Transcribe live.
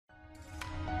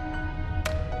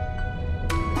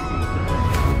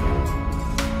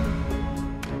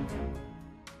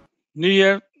New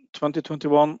Year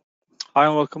 2021. Hi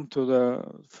and welcome to the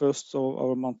first of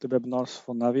our monthly webinars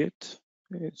for Naviate.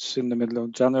 It's in the middle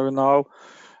of January now,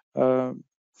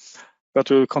 but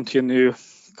we'll continue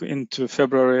into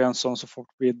February and so on and so forth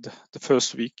with the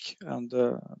first week and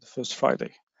the first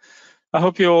Friday. I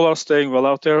hope you all are staying well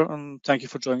out there, and thank you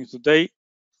for joining today.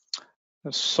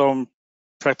 Some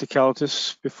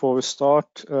practicalities before we start.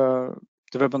 The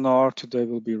webinar today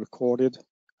will be recorded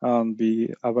and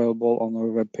be available on our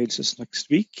web pages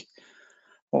next week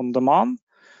on demand.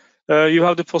 You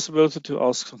have the possibility to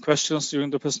ask some questions during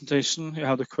the presentation. You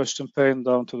have the question pane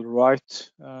down to the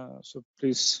right, so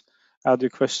please add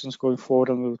your questions going forward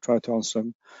and we'll try to answer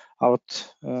them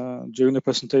out during the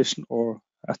presentation or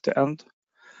at the end.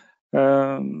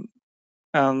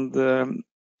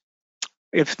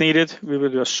 If needed, we will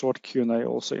do a short Q&A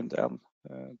also in the end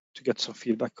to get some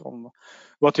feedback on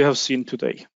what you have seen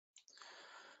today.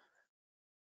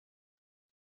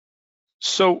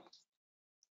 So,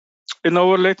 in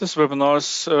our latest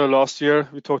webinars last year,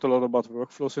 we talked a lot about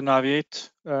workflows in Naviate.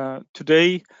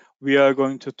 Today, we are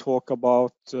going to talk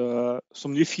about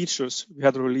some new features we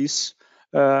had a release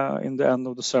in the end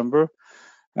of December.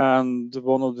 And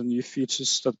one of the new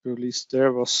features that we released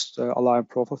there was the Align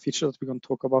Profile feature that we're going to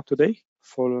talk about today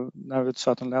for Naviate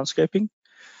Site Landscaping.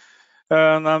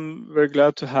 And I'm very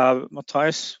glad to have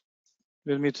Matthijs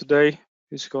with me today.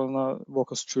 He's going to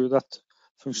walk us through that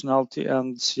functionality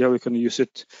and see how we can use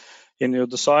it in your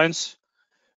designs.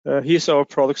 He's our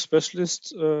product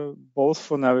specialist, both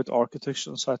for Naviate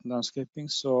architecture and site landscaping.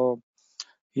 So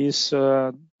he's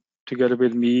together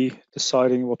with me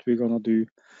deciding what we're going to do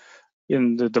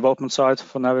in the development side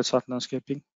for Naviate Site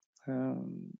Landscaping.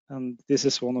 And this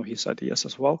is one of his ideas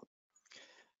as well.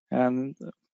 And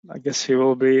I guess he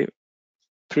will be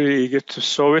pretty eager to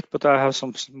show it, but I have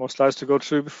some more slides to go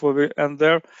through before we end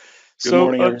there. Good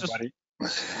morning, everybody.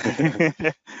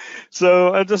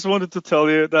 So I just wanted to tell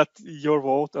you that your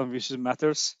vote and vision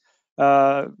matters.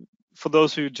 For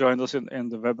those who joined us in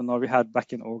the webinar we had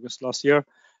back in August last year,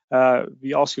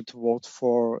 we asked you to vote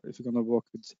for if you're going to work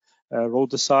with road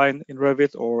design in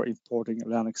Revit or importing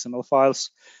land XML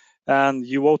files. And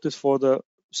you voted for the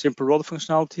simple road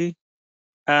functionality,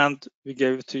 and we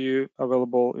gave it to you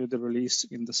available with the release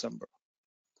in December.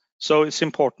 So it's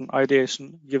important,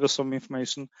 ideation, give us some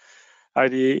information,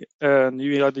 new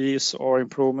ideas or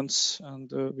improvements,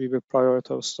 and we will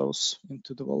prioritize those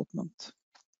into development.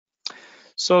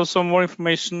 So some more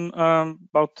information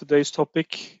about today's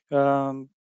topic. We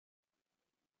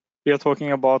are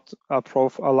talking about a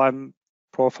Align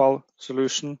Profile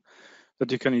solution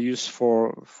that you can use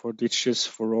for ditches,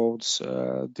 for roads,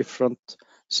 different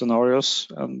scenarios,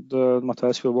 and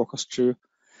Matthijs will walk us through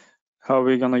how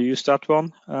we're going to use that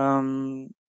one.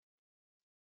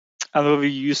 And we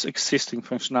use existing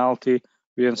functionality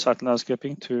within site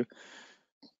landscaping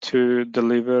to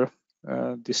deliver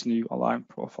this new Align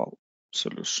Profile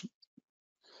solution.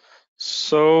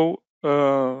 So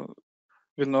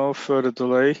with no further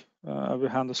delay, I will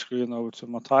hand the screen over to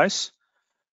Matthijs,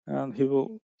 and he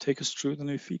will take us through the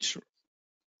new feature.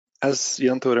 As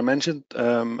Jan Tore mentioned,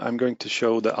 I'm going to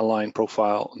show the Align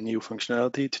Profile new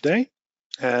functionality today.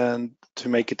 And to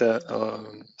make it a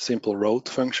simple road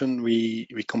function, we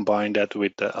combine that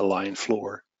with the Align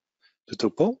Floor, the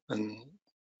topo, and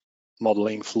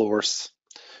modeling floors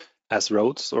as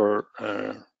roads or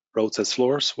roads as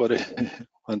floors, what I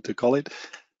want to call it.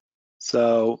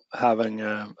 So having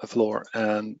a floor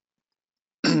and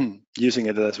using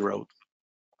it as a road.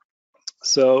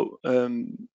 So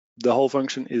the whole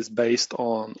function is based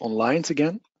on lines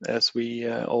again, as we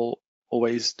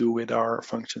always do with our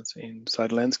functions in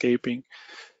site landscaping.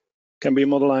 Can be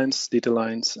model lines, detail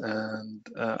lines, and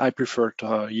I prefer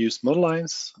to use model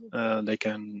lines. They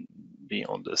can be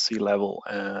on the sea level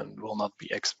and will not be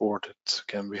exported,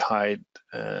 can be hide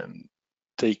and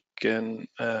taken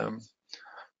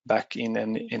back in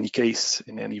any case,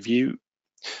 in any view.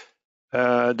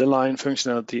 The line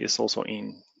functionality is also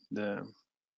in the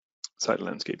site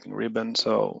landscaping ribbon,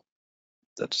 so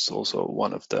that's also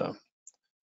one of the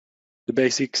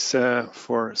basics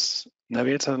for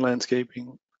Naviate Site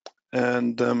Landscaping.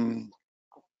 And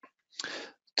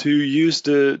to use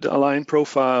the Align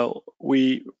Profile,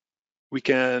 we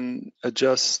can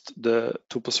adjust the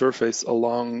toposurface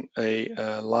along a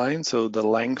line, so the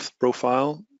length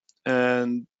profile,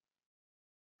 and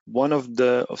some of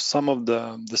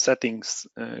the settings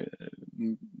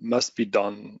must be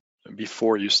done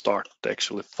before you start the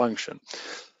actual function.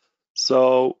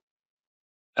 So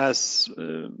as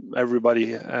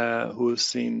everybody who has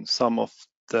seen some of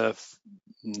the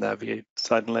Naviate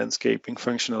Site Landscaping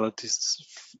functionalities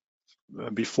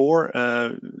before,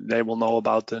 they will know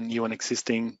about the new and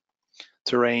existing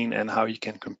terrain and how you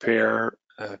can compare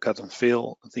cut and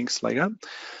fill and things like that.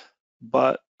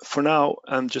 But for now,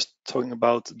 I'm just talking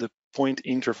about the point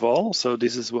interval. So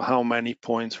this is how many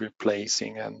points we're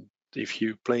placing, and if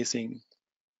you're placing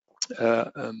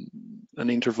an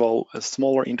interval, a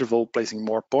smaller interval, placing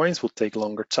more points will take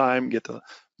longer time, get a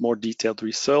more detailed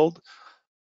result.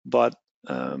 But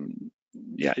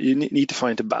yeah, you need to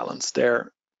find a balance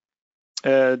there.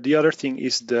 The other thing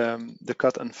is the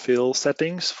cut and fill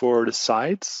settings for the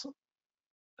sides.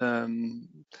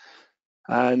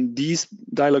 And these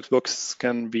dialog boxes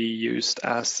can be used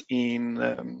as in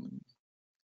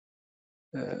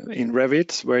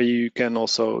Revit, where you can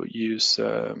also use,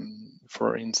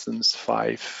 for instance,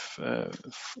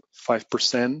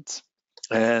 5%,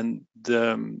 and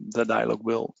the dialog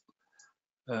will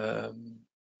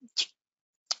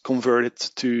convert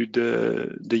it to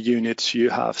the units you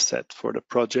have set for the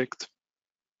project.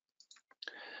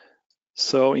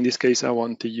 So in this case, I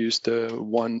want to use the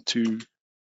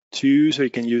 1:2, so you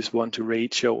can use 1:2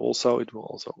 ratio also. It will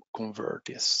also convert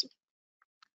this.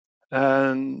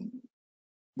 And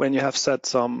when you have set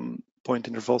some point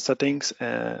interval settings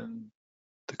and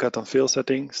the cut and fill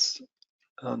settings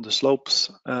on the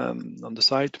slopes on the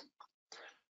side,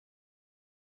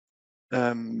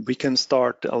 we can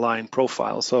start the align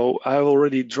profile. So I've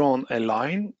already drawn a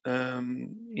line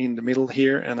in the middle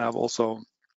here, and I've also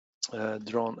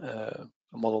drawn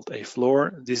modeled a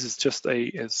floor. This is just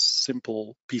a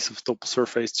simple piece of top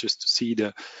surface just to see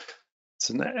it's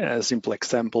a simple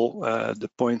example. The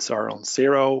points are on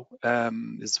 0,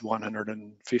 it's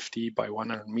 150 by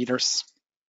 100 meters.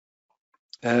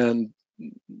 And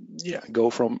yeah,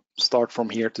 start from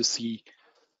here to see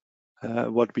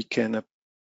what we can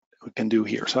do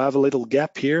here. So I have a little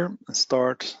gap here, and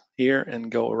start here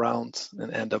and go around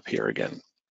and end up here again.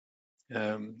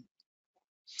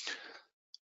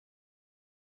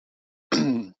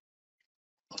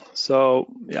 So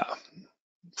yeah,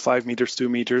 5 meters, 2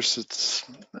 meters. It's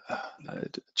I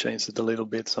changed it a little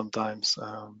bit sometimes.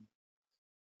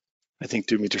 I think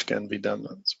 2 meters can be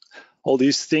done. All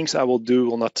these things I will do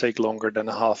will not take longer than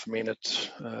a half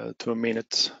minute to a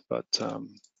minute. But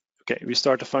okay, we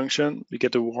start the function. We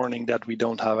get a warning that we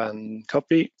don't have an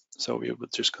copy, so we will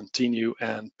just continue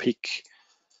and pick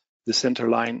the center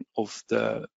line of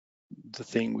the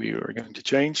thing we are going to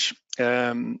change.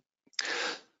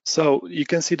 So you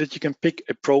can see that you can pick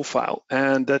a profile,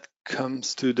 and that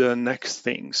comes to the next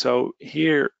thing. So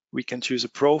here we can choose a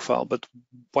profile, but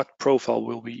what profile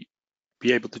will we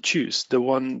be able to choose? The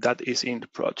one that is in the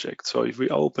project. So if we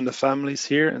open the families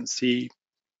here and see,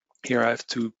 here I have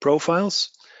 2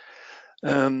 profiles,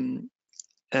 and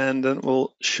then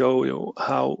we'll show you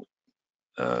how,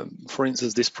 for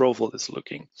instance, this profile is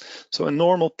looking. So a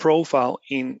normal profile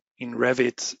in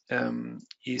Revit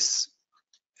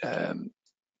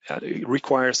it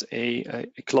requires a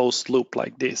closed loop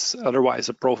like this. Otherwise,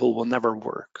 a profile will never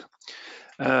work.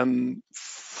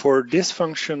 For this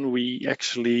function, we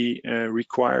actually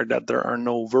require that there are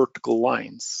no vertical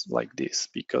lines like this,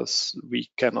 because we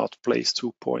cannot place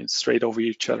 2 points straight over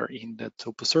each other in the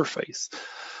toposurface.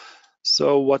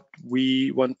 So what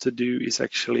we want to do is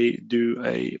actually do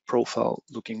a profile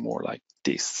looking more like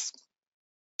this.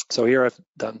 So here I've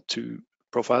done 2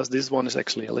 profiles. This one is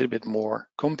actually a little bit more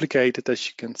complicated. As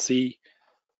you can see,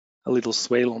 a little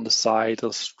swale on the side,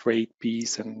 a straight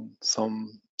piece, and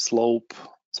some slope.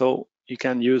 So you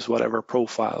can use whatever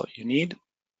profile you need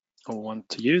or want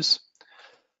to use.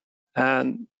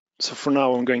 And so for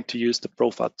now, I'm going to use the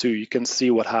profile 2. You can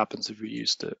see what happens if we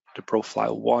use the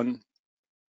profile 1.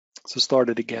 So start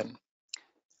it again.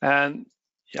 And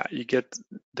yeah, you get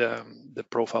the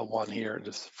profile 1 here,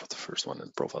 just for the first one,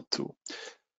 and profile 2.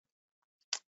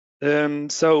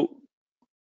 So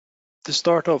to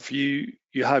start off, you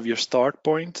have your start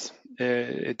point.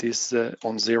 It is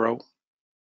on 0,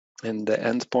 and the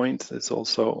end point is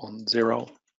also on 0.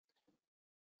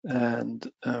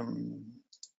 And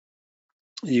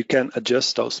you can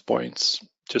adjust those points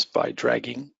just by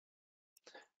dragging.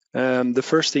 The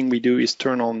first thing we do is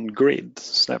turn on grid,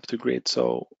 snap to grid.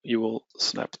 So you will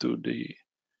snap to the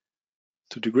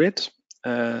grid,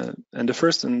 and the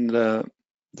first and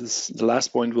the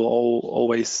last point will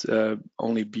always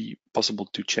only be possible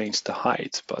to change the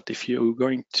height. But if you're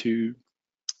going to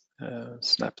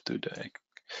snap to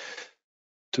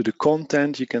the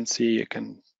content, you can see you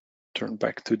can turn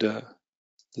back to the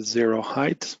 0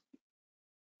 height.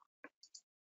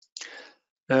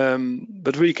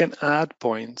 But we can add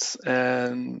points,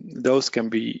 and those can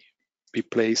be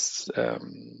placed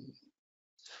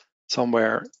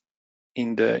somewhere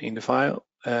in the file.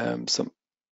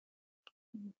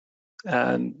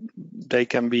 and they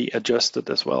can be adjusted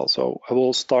as well. So I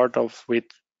will start off with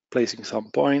placing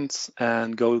some points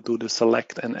and go to the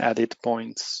select and edit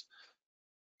points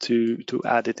to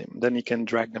edit them. Then you can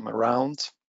drag them around,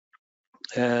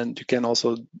 and you can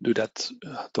also do that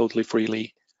totally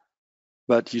freely.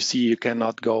 But you see, you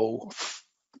cannot go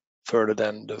further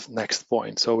than the next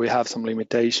point. So we have some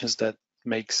limitations that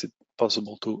makes it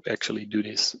possible to actually do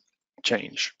this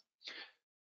change.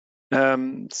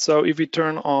 So if we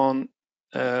turn on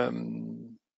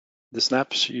the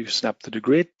snaps, you snap to the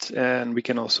grid, and we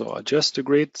can also adjust the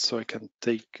grid. So I can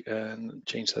take and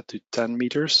change that to 10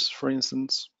 meters, for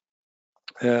instance.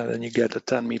 Then you get a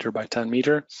 10 meter by 10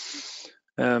 meter.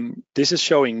 This is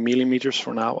showing millimeters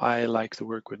for now. I like to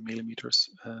work with millimeters.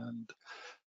 And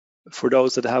for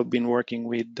those that have been working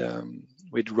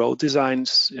with road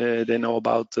designs, they know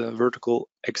about vertical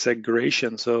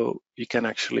exaggeration. So you can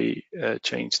actually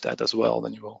change that as well.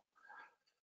 Then you will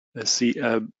see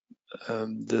the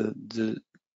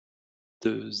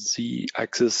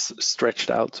z-axis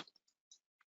stretched out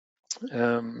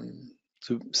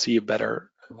to see a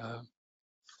better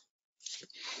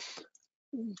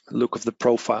look of the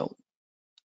profile.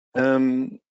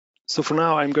 So for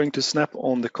now, I'm going to snap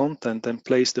on the content and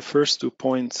place the first 2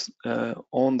 points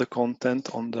on the content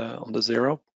on the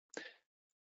 0,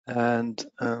 and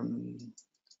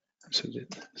so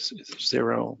it's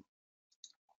 0.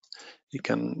 You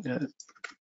can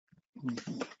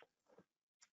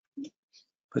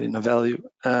put in a value,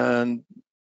 and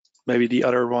maybe the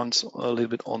other ones a little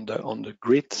bit on the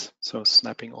grid. So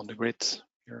snapping on the grid,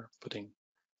 you're putting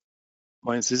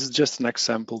points. This is just an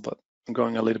example, but I'm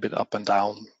going a little bit up and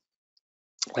down.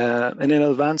 And in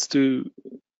advance to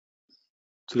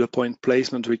the point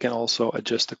placement, we can also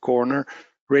adjust the corner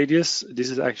radius. This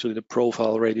is actually the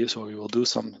profile radius, so we will do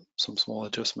some small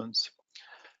adjustments.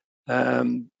 I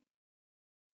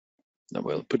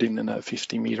will put in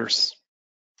 50 meters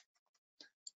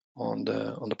on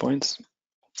the points.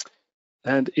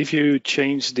 And if you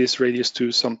change this radius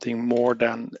to something more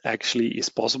than actually is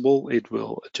possible, it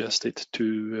will adjust it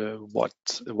to what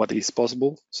is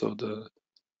possible. So the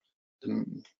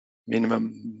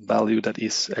minimum value that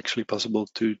is actually possible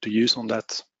to use on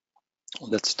that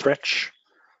stretch.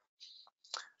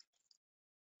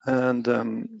 And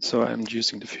so I'm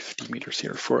using the 50 meters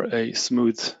here for a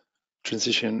smooth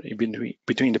transition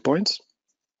between the points.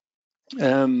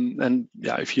 And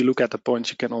yeah, if you look at the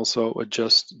points, you can also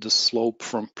adjust the slope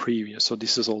from previous. So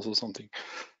this is also something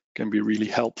can be really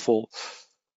helpful.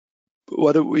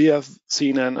 What we have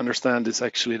seen and understand is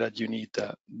actually that you need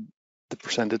the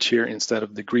percentage here instead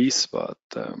of degrees. But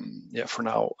yeah, for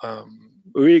now,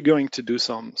 we're going to do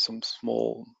some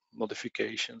small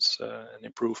modifications and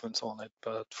improvements on it.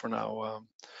 But for now,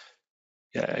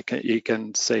 yeah, you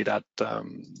can say that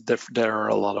there are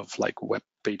a lot of like web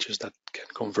pages that can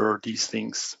convert these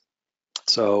things.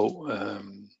 So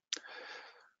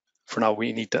for now,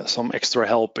 we need some extra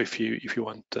help if you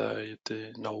want to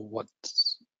know what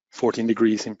 14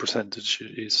 degrees in percentage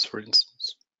is, for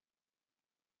instance.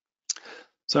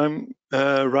 So I'm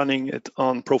running it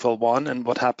on profile 1, and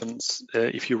what happens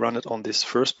if you run it on this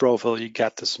first profile, you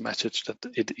get this message that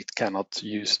it cannot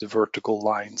use the vertical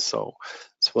lines. So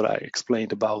that's what I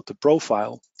explained about the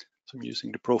profile. So I'm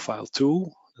using the profile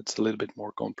tool. That's a little bit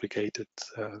more complicated.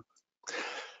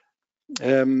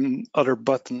 Other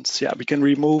buttons, yeah, we can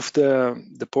remove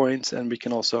the points, and we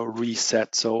can also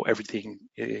reset so everything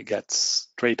gets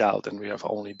straight out and we have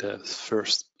only the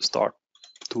first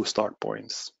two start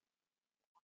points.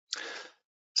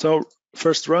 So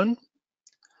first run,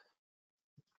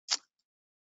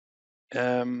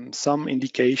 some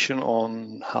indication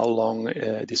on how long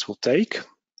this will take.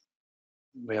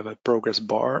 We have a progress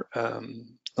bar,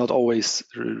 not always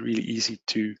really easy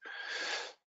to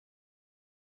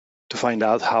find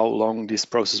out how long this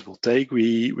process will take.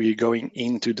 We're going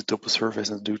into the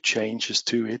toposurface and do changes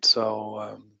to it,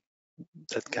 so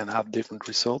that can have different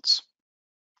results.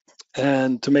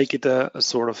 And to make it a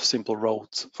sort of simple road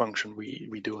function,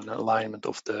 we do an alignment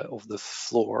of the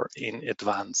floor in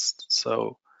advanced.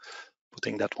 So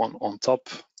putting that one on top.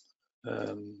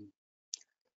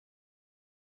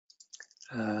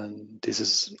 And this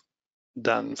is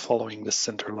then following the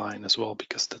center line as well,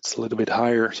 because that's a little bit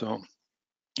higher. So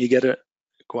you get a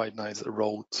quite nice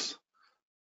road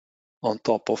on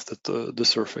top of the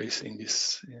surface in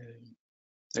this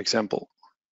example.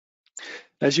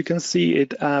 As you can see,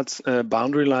 it adds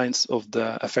boundary lines of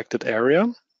the affected area,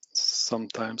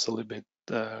 sometimes a little bit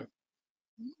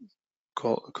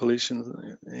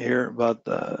collision here, but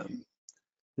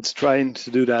it's trying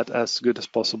to do that as good as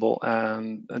possible.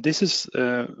 And this is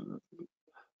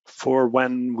for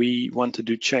when we want to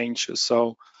do changes.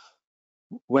 So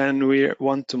when we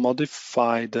want to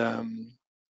modify the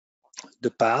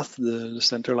path, the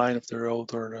center line of the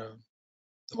road, or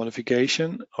the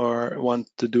modification, or want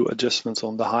to do adjustments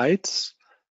on the heights,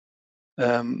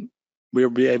 we'll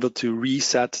be able to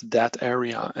reset that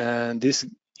area, and this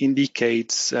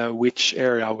indicates which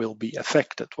area will be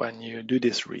affected when you do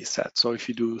this reset. So if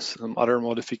you do some other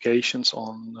modifications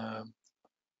on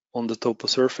the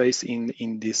toposurface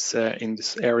in this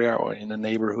area or in the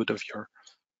neighborhood of your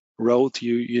road,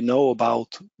 you know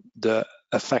about the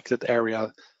affected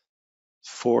area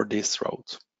for this road.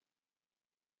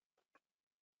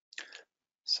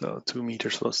 So 2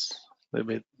 meters was a little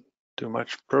bit too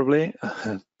much, probably.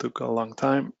 It took a long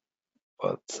time,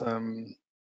 but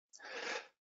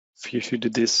if you should do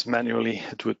this manually,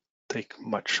 it would take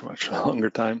much longer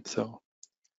time. So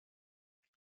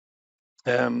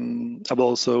I've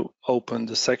also opened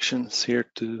the sections here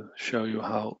to show you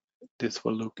how this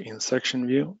will look in section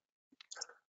view.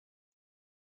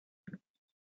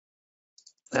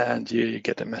 And you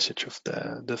get a message of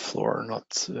the floor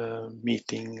not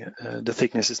meeting, the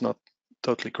thickness is not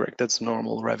totally correct. That's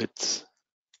normal Revit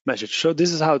message. So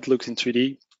this is how it looks in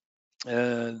 3D,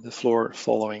 the floor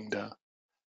following the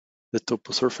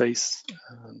toposurface.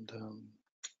 And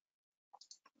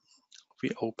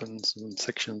we open some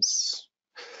sections,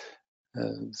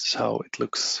 and this is how it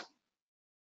looks.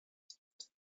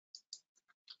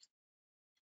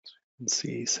 Let's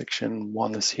see, section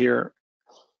 1 is here,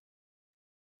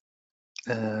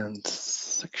 and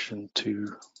section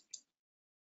 2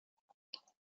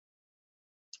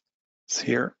 is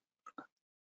here.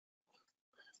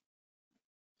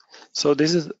 So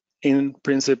this is in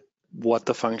principle what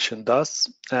the function does.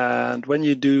 And when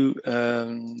you do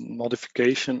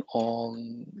modification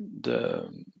on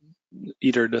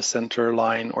either the center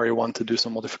line, or you want to do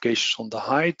some modifications on the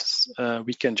heights,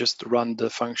 we can just run the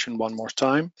function one more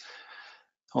time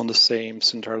on the same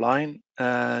center line,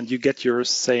 and you get your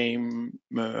same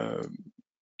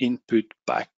input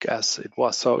back as it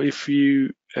was. So if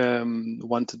you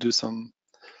want to do some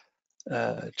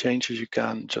changes, you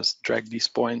can just drag these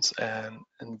points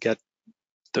and get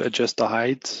to adjust the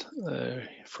height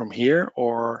from here,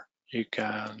 or you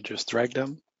can just drag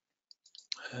them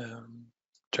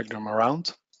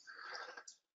around.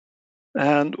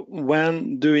 And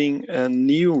when doing a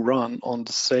new run on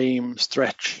the same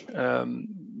stretch,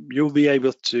 you'll be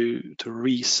able to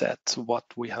reset what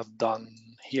we have done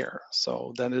here.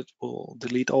 So then it will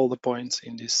delete all the points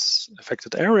in this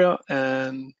affected area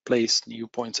and place new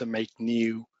points and make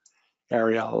new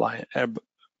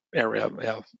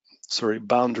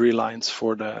boundary lines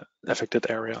for the affected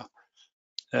area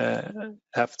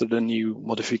after the new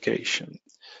modification.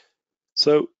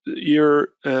 So you're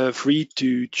free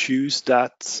to choose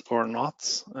that or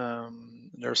not.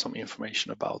 There's some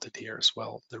information about it here as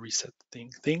well, the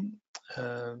resetting thing.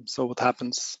 So what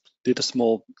happens, did a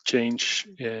small change,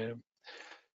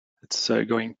 it's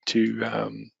going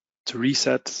to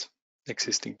reset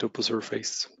existing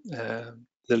toposurface,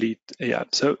 delete. Yeah,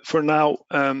 so for now,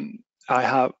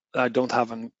 I don't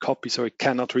have a copy, so it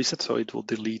cannot reset, so it will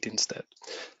delete instead.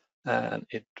 And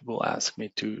it will ask me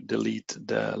to delete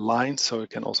the lines, so I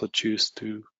can also choose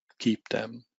to keep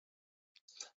them.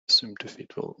 Symetri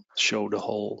will show the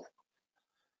whole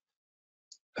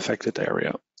affected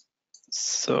area.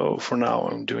 So for now,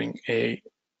 I'm doing a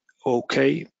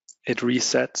OK. It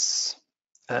resets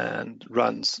and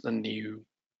runs a new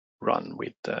run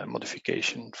with the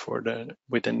modification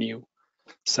with the new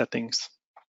settings.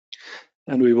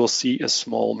 And we will see a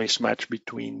small mismatch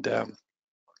between the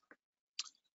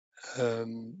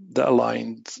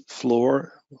aligned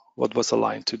floor, what was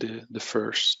aligned to the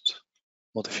first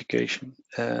modification,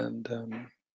 and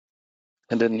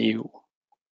the new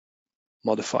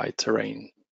modified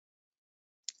terrain.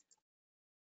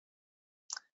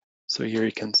 So here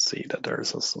you can see that there's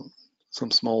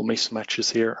some small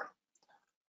mismatches here,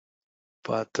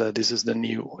 but this is the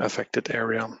new affected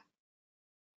area.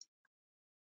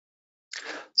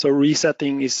 So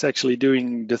resetting is actually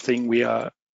doing the thing we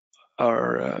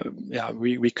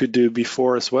we could do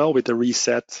before as well with the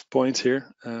reset points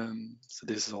here. So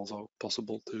this is also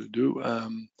possible to do.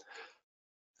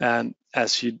 And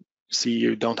as you see,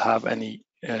 you don't have any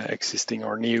existing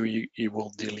or new, you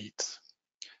will delete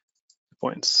the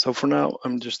points. So for now,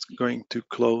 I'm just going to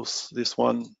close this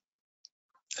one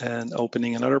and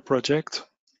opening another project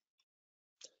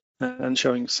and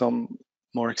showing some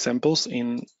more examples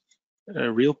in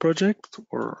a real project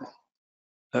or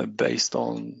based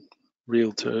on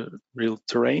real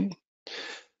terrain.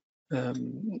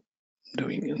 Doing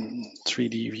in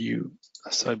 3D view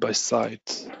side by side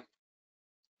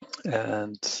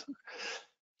and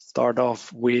start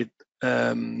off with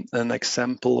an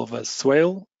example of a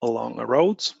swale along a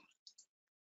road.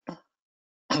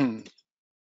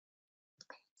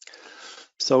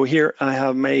 So here I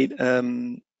have made,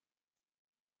 I've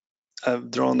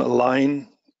drawn a line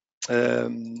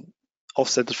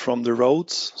offset from the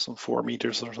roads, some 4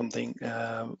 meters or something.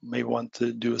 May want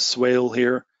to do a swale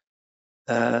here,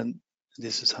 and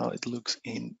this is how it looks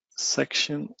in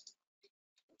section.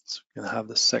 So you can have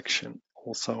the section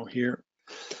also here.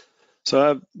 So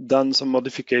I've done some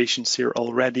modifications here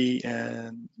already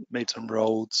and made some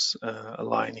roads,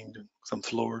 aligning some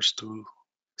floors to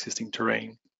existing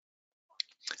terrain.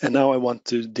 And now I want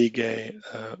to dig a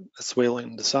swale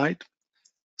in the side.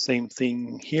 Same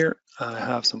thing here. I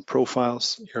have some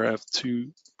profiles. Here I have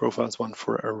 2 profiles, one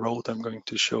for a road I'm going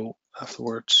to show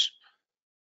afterwards,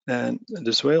 and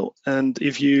the swale. And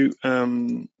if you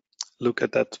look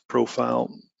at that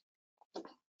profile,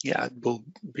 yeah, it will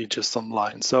be just some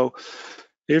lines. So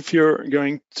if you're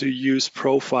going to use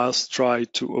profiles, try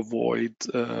to avoid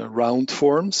round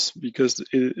forms, because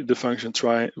the function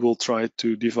will try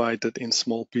to divide it in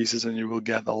small pieces, and you will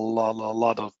get a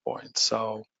lot of points.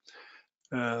 So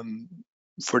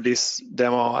for this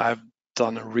demo, I've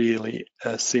done a really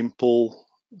simple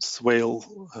swale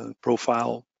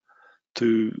profile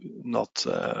to not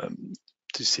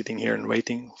to sitting here and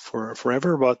waiting for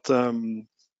forever, but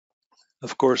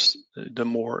of course, the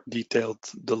more detailed,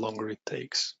 the longer it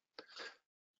takes.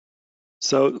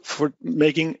 So for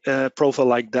making a profile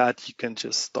like that, you can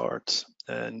just start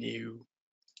a new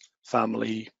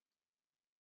family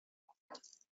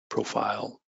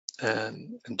profile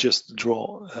and just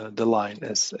draw the line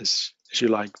as you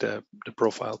like the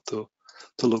profile to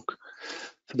look.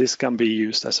 So this can be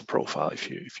used as a profile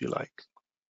if you like.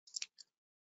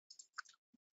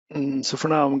 So for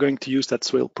now, I'm going to use that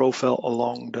swale profile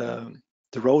along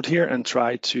the road here and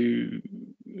try to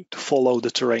follow the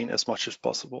terrain as much as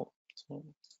possible. So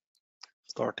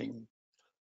starting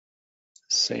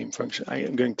same function, I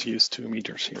am going to use 2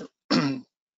 meters here.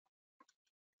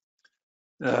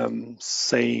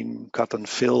 Same cut and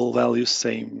fill values,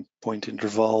 same point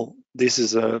interval. This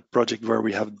is a project where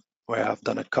I have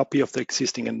done a copy of the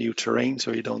existing and new terrain,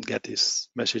 so you don't get this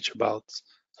message about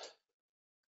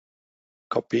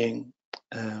copying.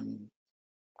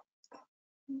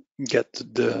 Get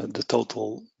the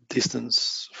total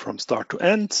distance from start to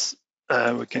end.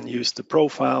 We can use the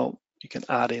profile. You can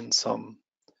add in some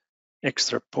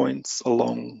extra points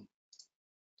along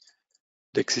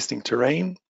the existing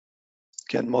terrain.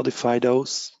 Can modify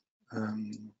those.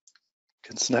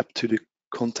 Can snap to the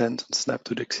content and snap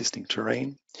to the existing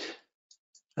terrain.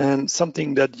 And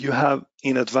something that you have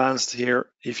in advance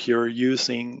here, if you're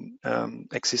using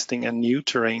existing and new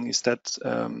terrain, is that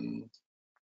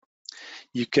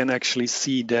you can actually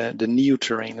see the new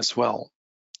terrain as well.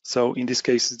 So in this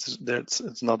case,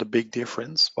 it's not a big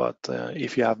difference, but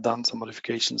if you have done some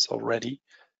modifications already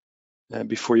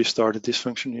before you started this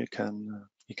function, you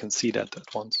can see that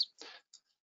at once.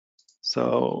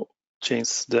 So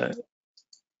change the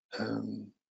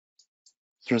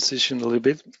transition a little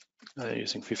bit,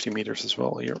 using 50 meters as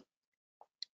well here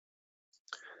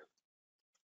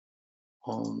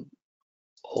on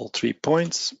all 3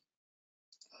 points.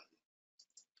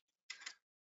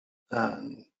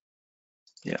 And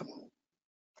yeah,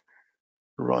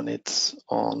 run it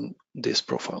on this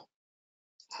profile.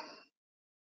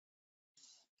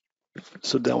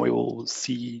 So then we will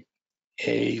see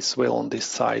a swale on this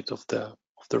side of the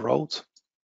road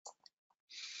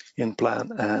in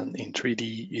plan, and in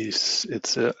 3D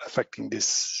it's affecting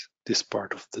this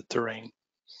part of the terrain.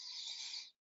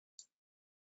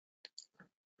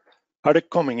 Are there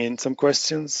coming in some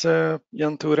questions,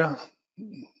 Jan Tore?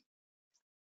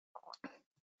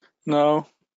 No,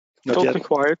 not totally yet.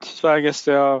 quiet. So I guess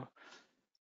they are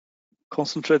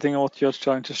concentrating on what you're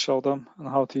trying to show them and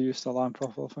how to use the line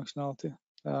profile functionality.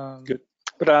 Good.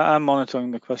 But I'm monitoring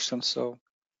the questions, so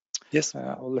yes,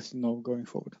 I'll let you know going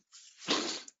forward.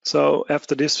 So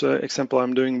after this example,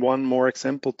 I'm doing one more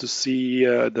example to see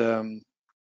the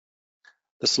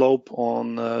slope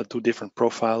on 2 different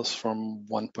profiles from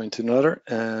one point to another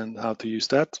and how to use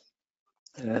that.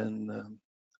 And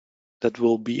that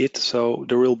will be it. So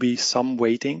there will be some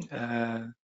waiting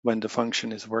when the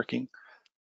function is working,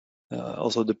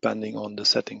 also depending on the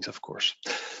settings, of course.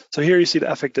 So here you see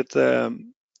the affected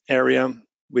area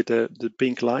with the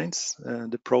pink lines.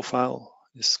 The profile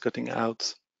is cutting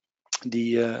out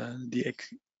the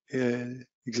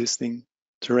existing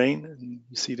terrain, and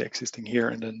you see the existing here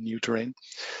and the new terrain.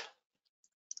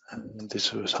 And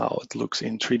this is how it looks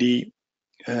in 3D.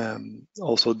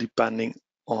 Also depending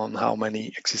on how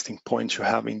many existing points you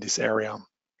have in this area.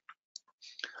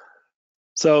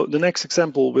 So the next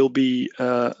example will be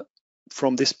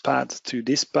from this pad to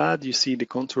this pad. You see the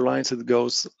contour lines, it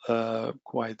goes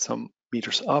quite some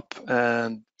meters up,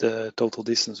 and the total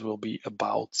distance will be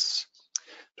about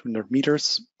 200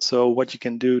 meters. So what you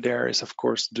can do there is, of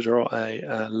course, draw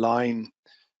a line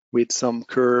with some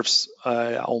curves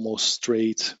almost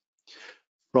straight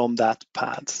from that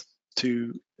pad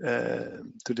to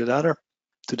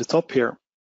the top here,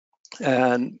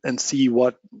 and see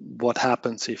what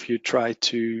happens if you try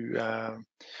to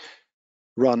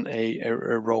run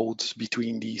a road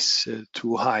between these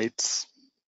two heights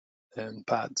and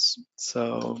pads.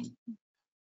 So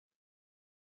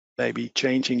maybe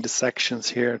changing the sections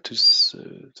here to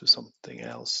something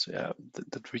else, yeah,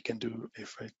 that we can do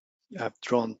if I have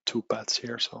drawn two pads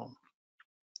here. So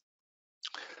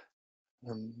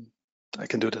I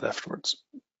can do that afterwards.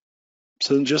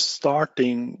 So just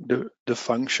starting the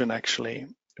function actually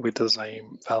with the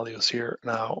same values here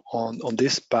now on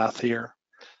this path here.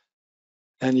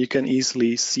 And you can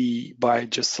easily see by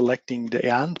just selecting the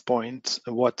endpoint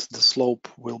what the slope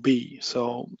will be.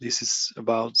 So this is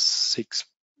about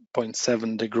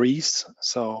 6.7 degrees.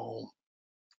 So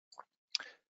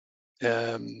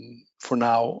for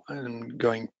now, I'm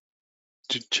going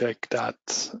to check that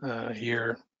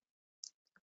here.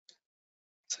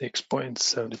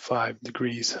 6.75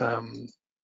 degrees.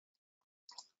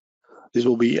 This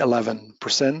will be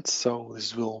 11%, so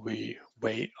this will be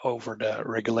way over the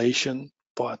regulation,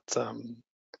 but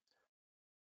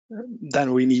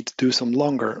then we need to do some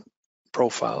longer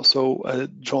profile. So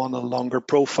drawn a longer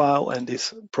profile, and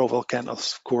this profile can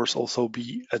of course also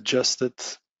be adjusted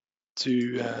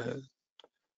to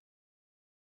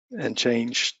and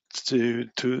changed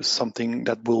to something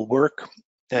that will work.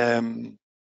 And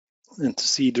to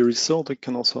see the result, we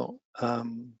can also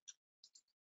open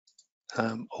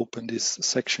this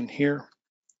section here.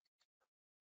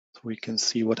 So we can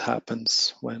see what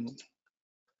happens when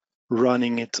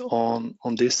running it on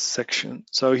this section.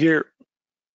 So here,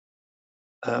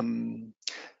 I'm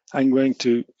going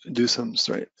to do some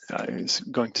straight. I'm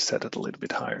going to set it a little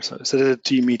bit higher. So set it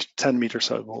at 10 meters,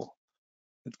 so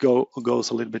it goes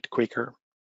a little bit quicker.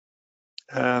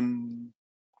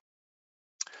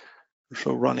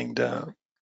 So running the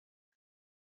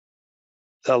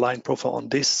line profile on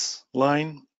this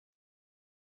line,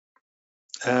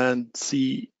 and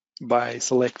see by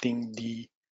selecting the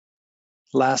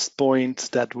last point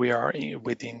that we are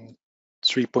within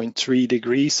 3.3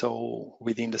 degrees, so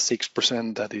within the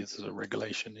 6% that is a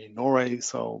regulation in Norway.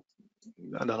 So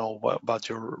I don't know about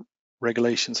your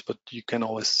regulations, but you can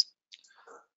always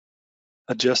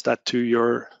adjust that to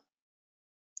your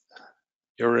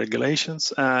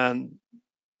regulations. And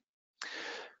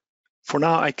for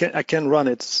now, I can run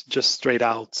it just straight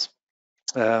out.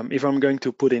 If I'm going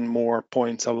to put in more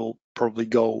points, I will probably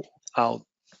go out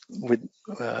with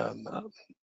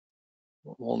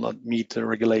will not meet the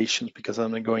regulations because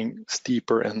I'm going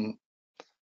steeper and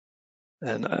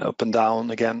up and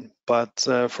down again. But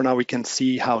for now, we can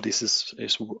see how this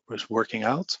is working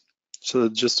out. So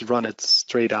just run it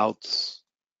straight out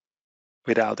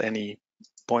without any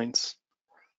points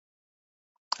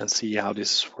and see how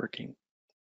this is working.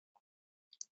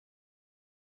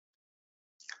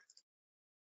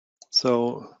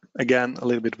 So again, a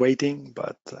little bit waiting,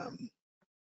 but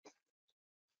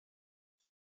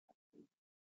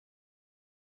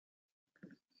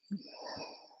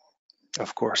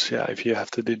of course, yeah, if you have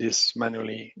to do this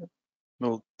manually, it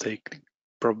will take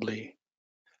probably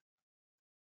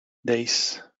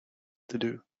days to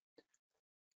do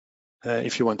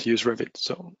if you want to use Revit.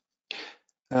 So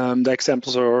the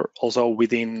examples are also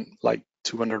within like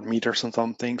 200 meters and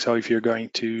something. So if you're going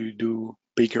to do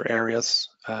bigger areas,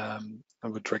 I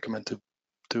would recommend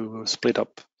to split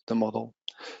up the model.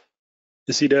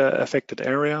 You see the affected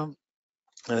area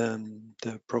and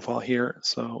the profile here.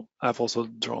 So I've also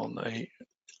drawn a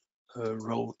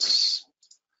roads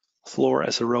floor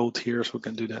as a road here, so we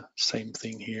can do the same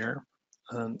thing here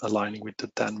and aligning with the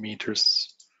 10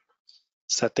 meters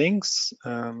settings.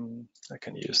 I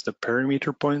can use the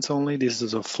perimeter points only. This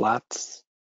is a flat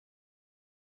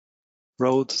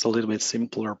road. It's a little bit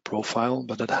simpler profile,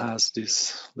 but it has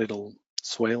this little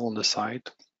swale on the side.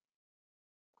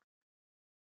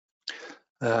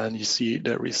 And you see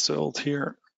the result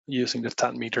here. Using the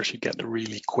 10 meters, you get a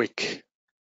really quick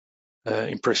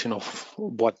impression of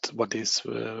what is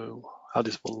how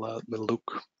this will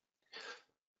look.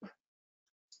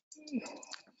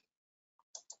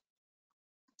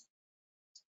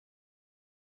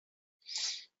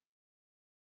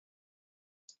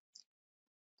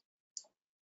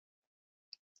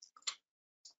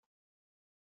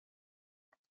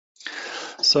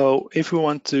 So if we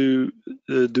want to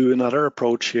do another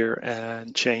approach here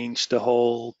and change the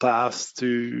whole path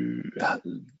to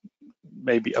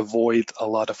maybe avoid a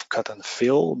lot of cut and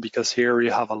fill, because here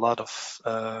you have a lot of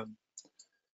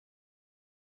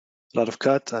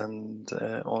cut, and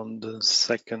on the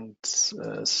second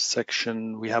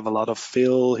section we have a lot of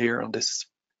fill here on this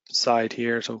side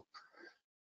here. So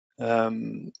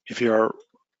if you're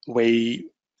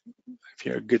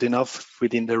good enough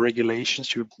within the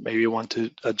regulations, you maybe want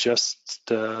to adjust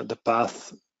the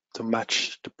path to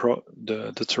match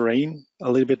the terrain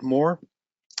a little bit more.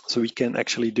 So we can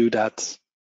actually do that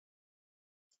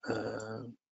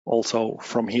also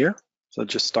from here. So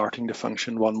just starting the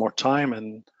function one more time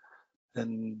and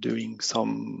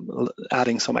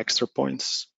adding some extra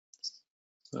points,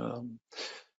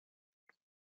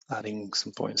 adding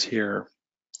some points here,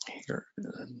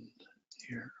 and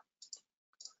here.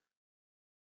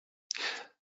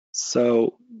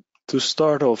 So to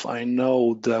start off, I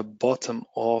know the bottom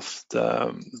of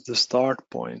the start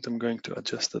point. I'm going to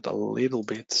adjust it a little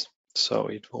bit so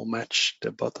it will match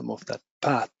the bottom of that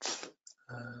path.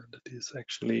 That is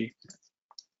actually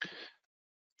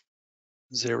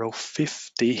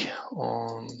 0.50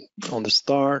 on the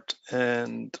start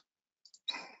and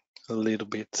a little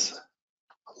bit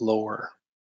lower,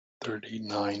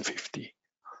 39.50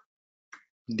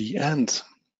 the end.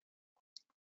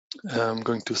 I'm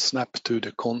going to snap to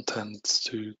the contents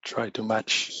to try to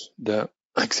match the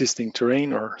existing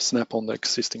terrain, or snap on the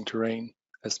existing terrain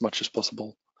as much as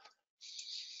possible,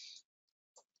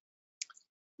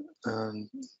 and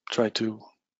try to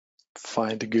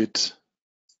find a good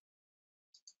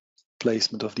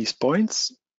placement of these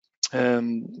points.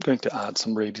 I'm going to add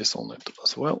some radius on it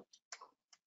as well.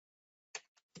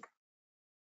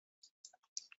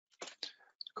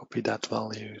 Copy that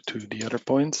value to the other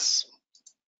points.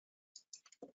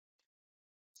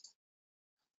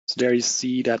 So there you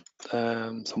see that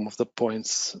some of the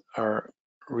points are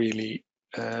really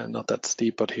not that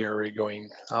steep, but here we're going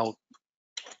out.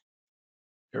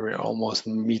 Here we're almost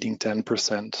meeting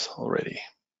 10% already.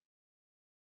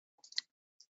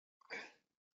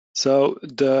 So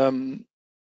the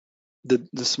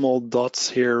small dots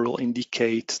here will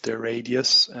indicate the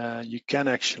radius. You can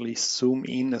actually zoom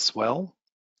in as well.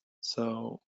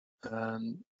 So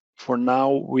for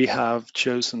now, we have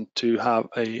chosen to have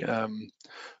a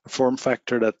form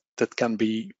factor that can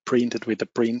be printed with a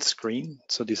print screen.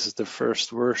 So this is the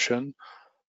first version.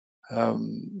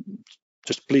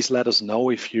 Just please let us know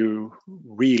if you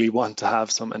really want to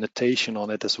have some annotation on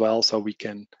it as well, so you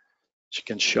can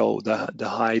show the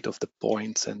height of the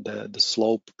points and the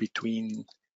slope between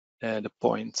the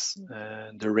points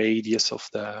and the radius of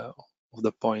the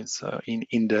points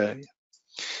in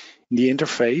the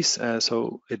interface,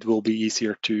 so it will be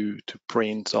easier to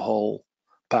print the whole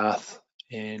path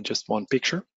in just one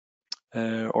picture,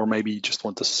 or maybe you just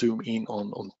want to zoom in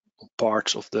on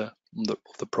parts of the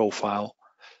profile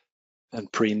and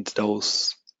print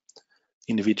those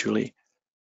individually.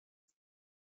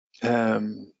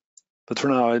 But for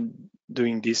now, I'm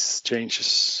doing these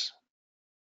changes,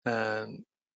 and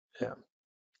yeah,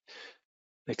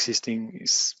 existing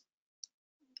is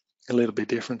a little bit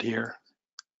different here.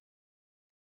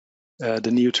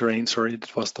 The new terrain, sorry,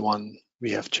 it was the one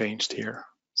we have changed here.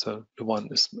 So the one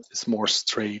is more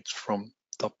straight from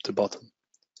top to bottom.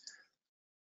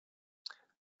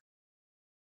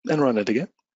 And run it again.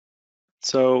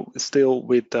 So still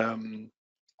with the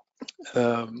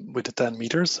 10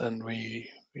 meters, and we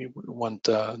want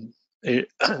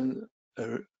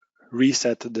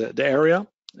reset the area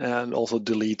and also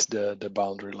delete the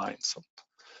boundary lines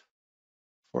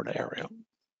for the area.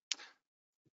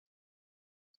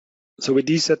 So with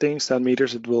these settings, 10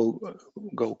 meters, it will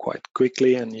go quite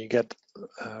quickly, and you get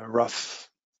a rough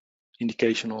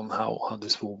indication on how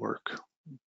this will work.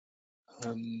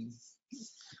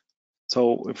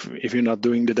 So if you're not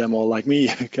doing the demo like me,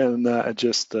 you can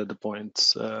adjust the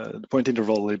point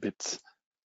interval a little bit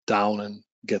down and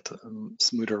get a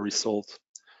smoother result,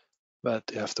 but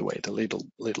you have to wait a little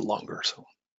longer. So.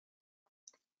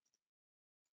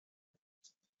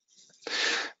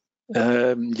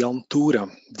 Jan Tore,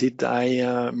 did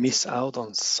I miss out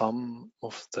on some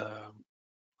of the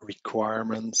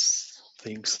requirements,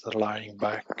 things that are lying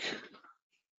back,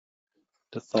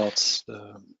 the thoughts,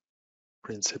 the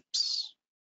principles?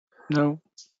 No.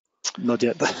 Not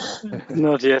yet.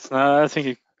 Not yet. No, I think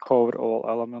you covered all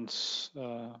elements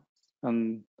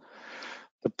and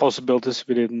the possibilities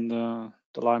within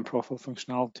the line profile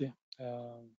functionality.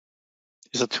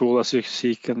 It's a tool, as you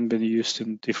see, can be used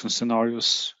in different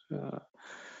scenarios,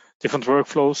 different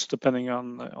workflows depending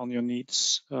on your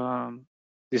needs.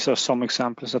 these are some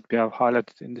examples that we have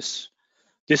highlighted in this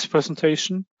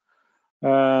presentation.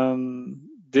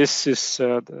 This is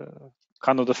the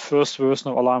kind of the first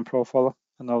version of Align Profile,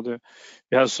 and now we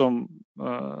have some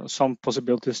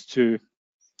possibilities to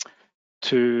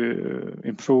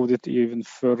improve it even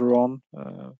further on.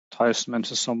 Thijs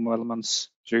mentioned some elements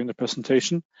during the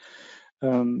presentation.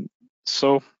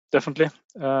 So definitely,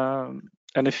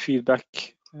 any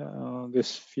feedback on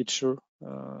this feature,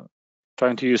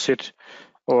 trying to use it,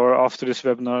 or after this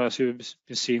webinar, as you've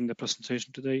been seeing the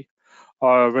presentation today,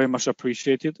 are very much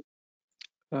appreciated.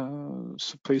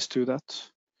 So please do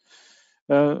that.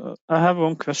 I have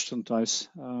one question, Thijs.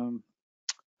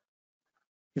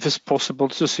 If it's possible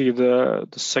to see the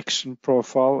section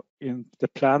profile in the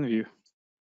plan view,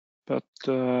 but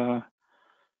I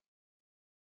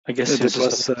guess this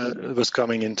was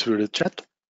coming into the chat.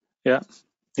 Yeah.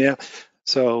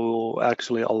 So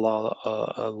actually, a lot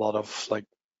of like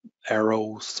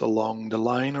arrows along the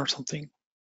line or something.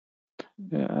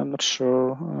 Yeah, I'm not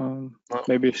sure.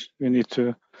 Maybe we need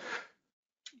to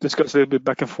discuss a little bit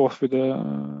back and forth with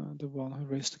the one who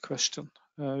raised the question.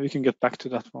 We can get back to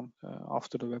that one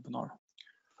after the webinar.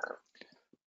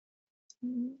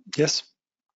 Yes.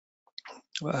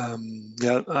 I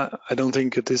don't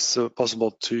think it is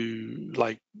possible to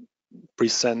like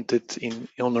present it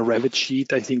on a Revit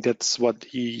sheet. I think that's what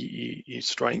he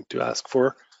is trying to ask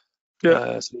for.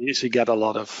 Yeah. So you should get a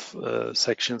lot of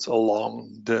sections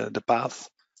along the path.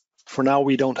 For now,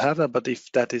 we don't have that, but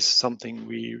if that is something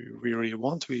we really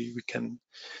want, we can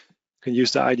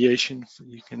use the ideation.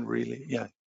 You can really,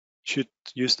 should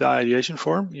use the ideation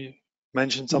form. You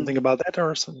mentioned something about that,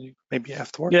 or something maybe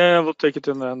afterward. Yeah, we'll take it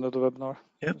in the end of the webinar.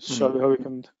 Yeah. Show how we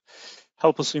can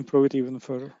help us improve it even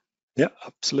further. Yeah,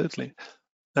 absolutely.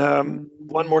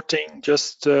 One more thing,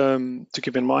 just to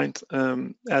keep in mind,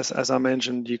 as I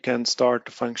mentioned, you can start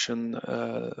the function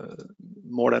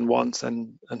more than once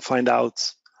and find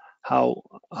out how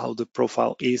the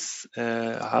profile is,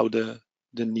 how the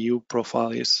new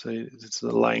profile is. It's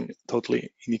aligned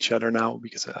totally in each other now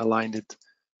because I aligned it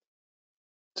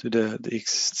to the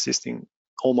existing,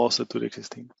 almost to the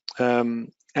existing.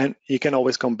 And you can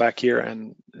always come back here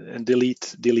and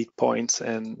delete points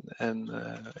and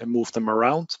move them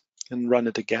around and run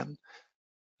it again.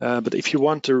 But if you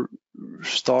want to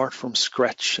start from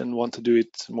scratch and want to do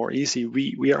it more easy,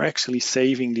 we are actually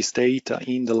saving this data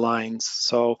in the lines.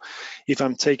 So if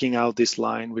I'm taking out this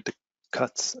line with the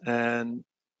cut and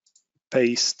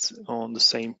paste on the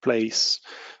same place,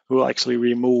 we'll actually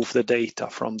remove the data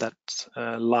from that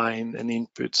line and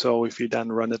input. So if you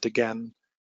then run it again,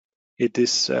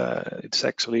 it's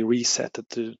actually reset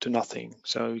to nothing.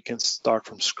 So you can start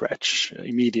from scratch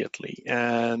immediately,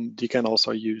 and you can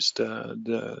also use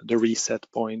the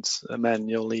reset points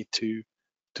manually to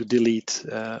delete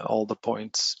all the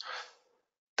points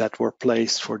that were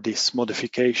placed for this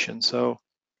modification. So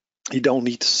you don't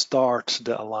need to start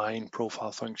the align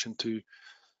profile function to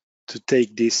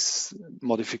take this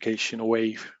modification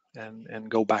away and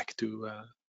go back to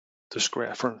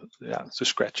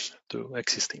scratch to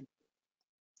existing.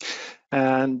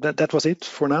 And that was it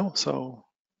for now. So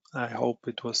I hope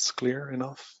it was clear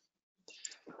enough.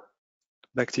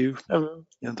 Back to you,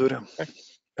 Jan Tore.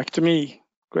 Back to me.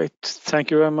 Great.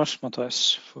 Thank you very much,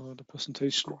 Matthijs, for the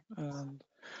presentation and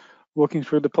walking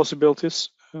through the possibilities.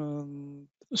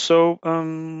 As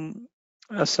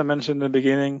I mentioned in the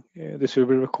beginning, this will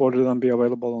be recorded and be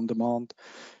available on demand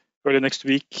early next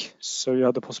week. So you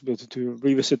have the possibility to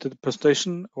revisit the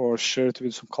presentation or share it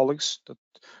with some colleagues that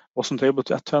wasn't able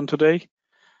to attend today.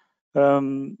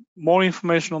 More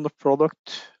information on the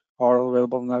product are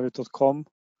available on naviate.com.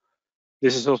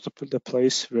 This is also the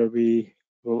place where we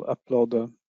will upload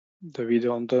the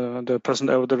video on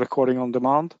the recording on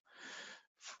demand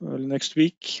early next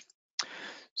week.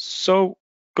 So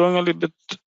going a little bit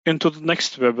into the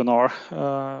next webinar,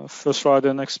 first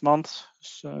Friday next month,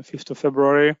 5th of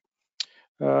February.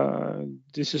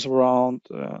 This is around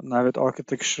Naviate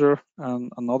architecture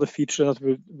and another feature that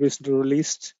we recently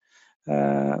released.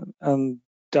 And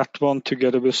that one,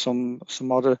 together with some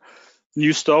other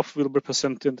new stuff, will be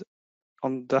presented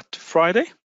on that Friday.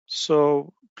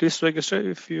 So please register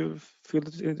if you feel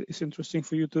it is interesting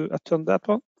for you to attend that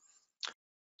one.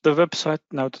 The website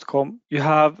now.com, you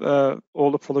have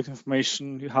all the product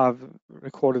information. You have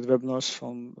recorded webinars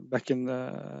from back in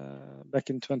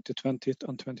 2020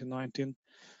 and 2019.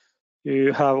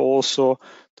 You have also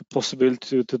the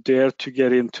possibility to dare to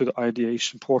get into the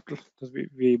ideation portal that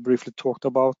we briefly talked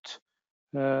about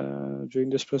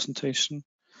during this presentation.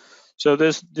 So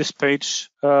there's this page.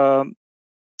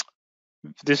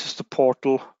 This is the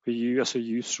portal for you as a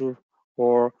user,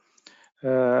 or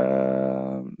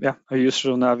a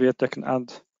user of Naviate that can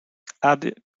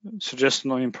add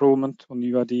suggestion or improvement or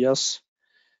new ideas.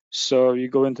 So you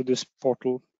go into this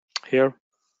portal here.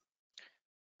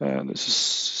 This is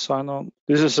sign-on.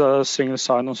 This is a single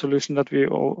sign-on solution that we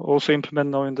also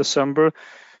implement now in December.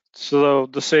 So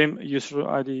the same user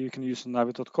ID you can use on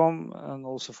naviate.com and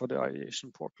also for the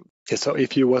ideation portal. Yeah, so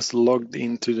if you was logged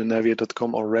into the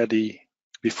naviate.com already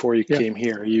before you came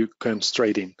here, you come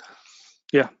straight in.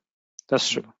 Yeah, that's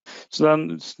true. So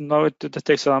then now it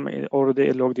takes I'm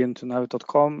already logged into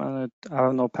naviate.com and I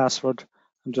have no password.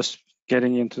 I'm just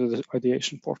getting into the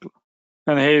ideation portal.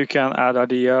 And here you can add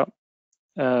idea.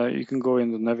 You can go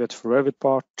in the Naviate for Revit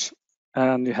part,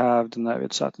 and you have the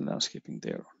Naviate Site Landscaping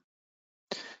there.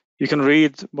 You can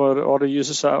read what other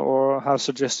users or have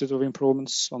suggested of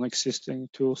improvements on existing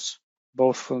tools,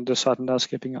 both from the Site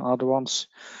Landscaping and other ones.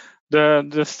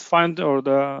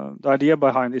 The idea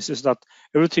behind this is that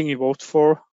everything you vote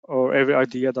for or every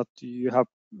idea that you have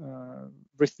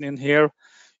written in here,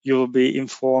 you will be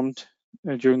informed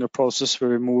during the process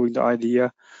where we're moving the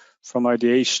idea from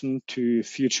ideation to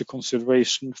future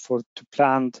consideration to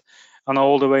planned and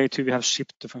all the way to we have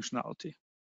shipped the functionality.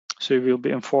 So you will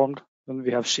be informed when we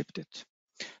have shipped it.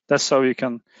 That's how you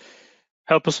can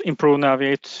help us improve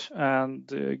Naviate and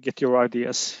get your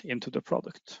ideas into the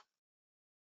product.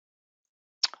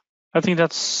 I think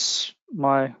that's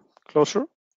my closure.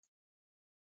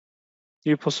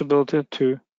 New possibility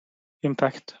to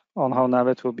impact on how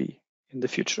Naviate will be in the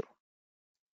future.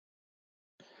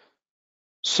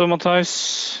 So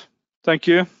Matthijs, thank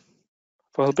you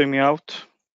for helping me out.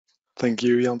 Thank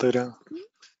you, Jan Tore.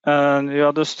 And the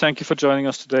others, thank you for joining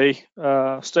us today.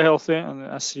 Stay healthy and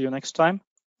I'll see you next time.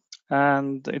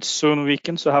 And it's soon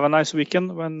weekend, so have a nice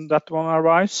weekend when that one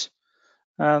arrives.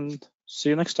 And see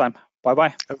you next time.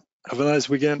 Bye-bye. Have a nice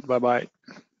weekend. Bye-bye.